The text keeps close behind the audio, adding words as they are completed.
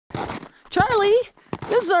Charlie,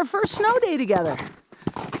 this is our first snow day together.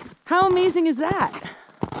 How amazing is that?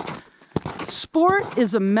 Sport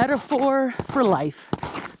is a metaphor for life.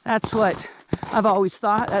 That's what I've always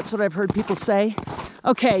thought. That's what I've heard people say.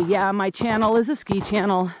 Okay, yeah, my channel is a ski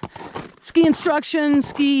channel. Ski instruction,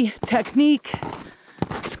 ski technique,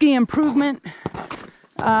 ski improvement.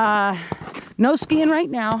 No skiing right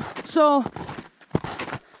now. So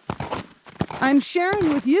I'm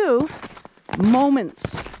sharing with you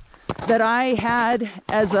moments that I had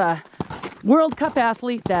as a World Cup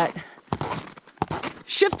athlete that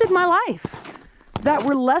shifted my life, that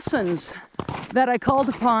were lessons that I called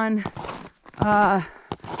upon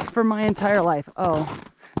for my entire life. Oh,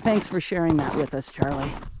 thanks for sharing that with us,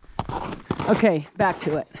 Charlie. Okay, back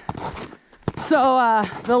to it. So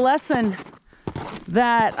the lesson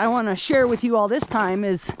that I want to share with you all this time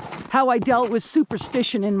is how I dealt with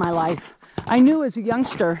superstition in my life. I knew as a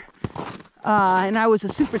youngster, and I was a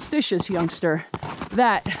superstitious youngster,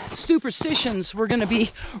 that superstitions were going to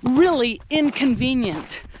be really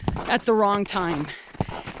inconvenient at the wrong time.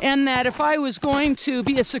 And that if I was going to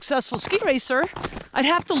be a successful ski racer, I'd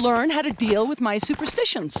have to learn how to deal with my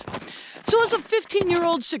superstitions. So as a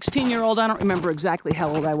 15-year-old, 16-year-old, I don't remember exactly how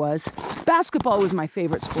old I was, basketball was my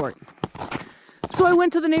favorite sport. So I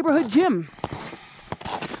went to the neighborhood gym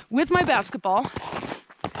with my basketball,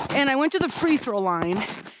 and I went to the free throw line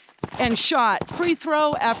and shot free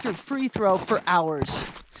throw after free throw for hours.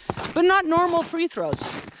 But not normal free throws.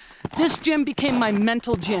 This gym became my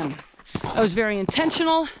mental gym. I was very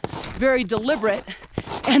intentional, very deliberate,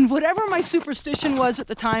 and whatever my superstition was at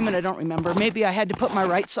the time, and I don't remember, maybe I had to put my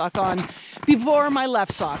right sock on before my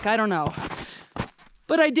left sock, I don't know.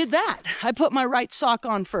 But I did that. I put my right sock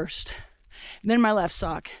on first, then my left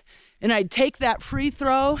sock. And I'd take that free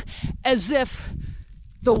throw as if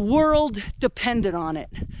the world depended on it.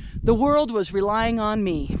 The world was relying on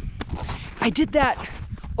me. I did that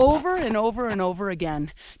over and over and over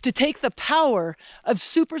again to take the power of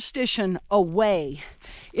superstition away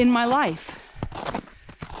in my life.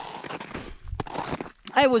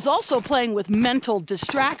 I was also playing with mental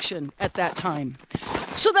distraction at that time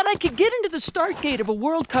so that I could get into the start gate of a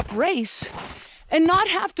World Cup race and not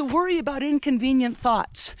have to worry about inconvenient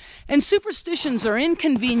thoughts. And superstitions are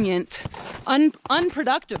inconvenient,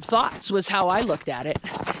 unproductive thoughts was how I looked at it.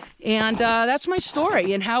 And that's my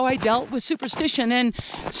story and how I dealt with superstition. And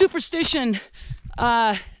superstition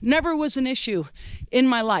never was an issue in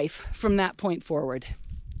my life from that point forward.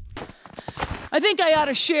 I think I ought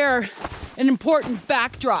to share an important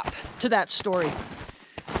backdrop to that story.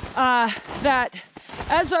 That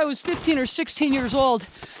as I was 15 or 16 years old,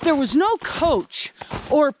 there was no coach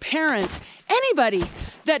or parent, anybody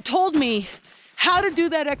that told me how to do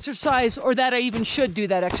that exercise or that I even should do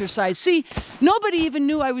that exercise. See, nobody even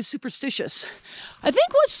knew I was superstitious. I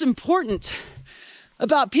think what's important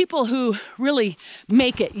about people who really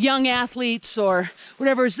make it, young athletes or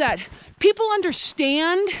whatever, is that people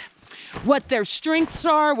understand what their strengths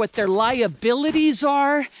are, what their liabilities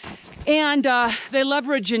are, and they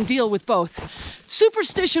leverage and deal with both.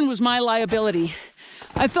 Superstition was my liability.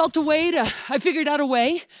 I figured out a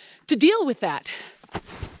way to deal with that.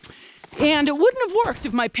 And it wouldn't have worked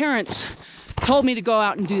if my parents told me to go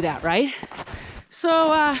out and do that, right?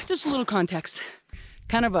 So just a little context.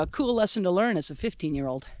 Kind of a cool lesson to learn as a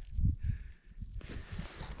 15-year-old.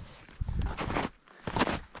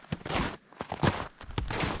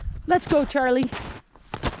 Let's go, Charlie.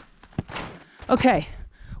 Okay,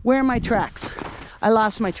 where are my tracks? I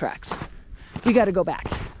lost my tracks. We got to go back.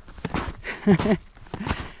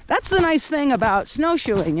 That's the nice thing about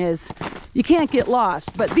snowshoeing is you can't get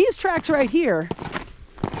lost. But these tracks right here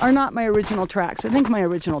are not my original tracks. I think my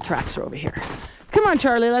original tracks are over here. Come on,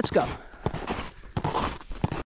 Charlie, let's go.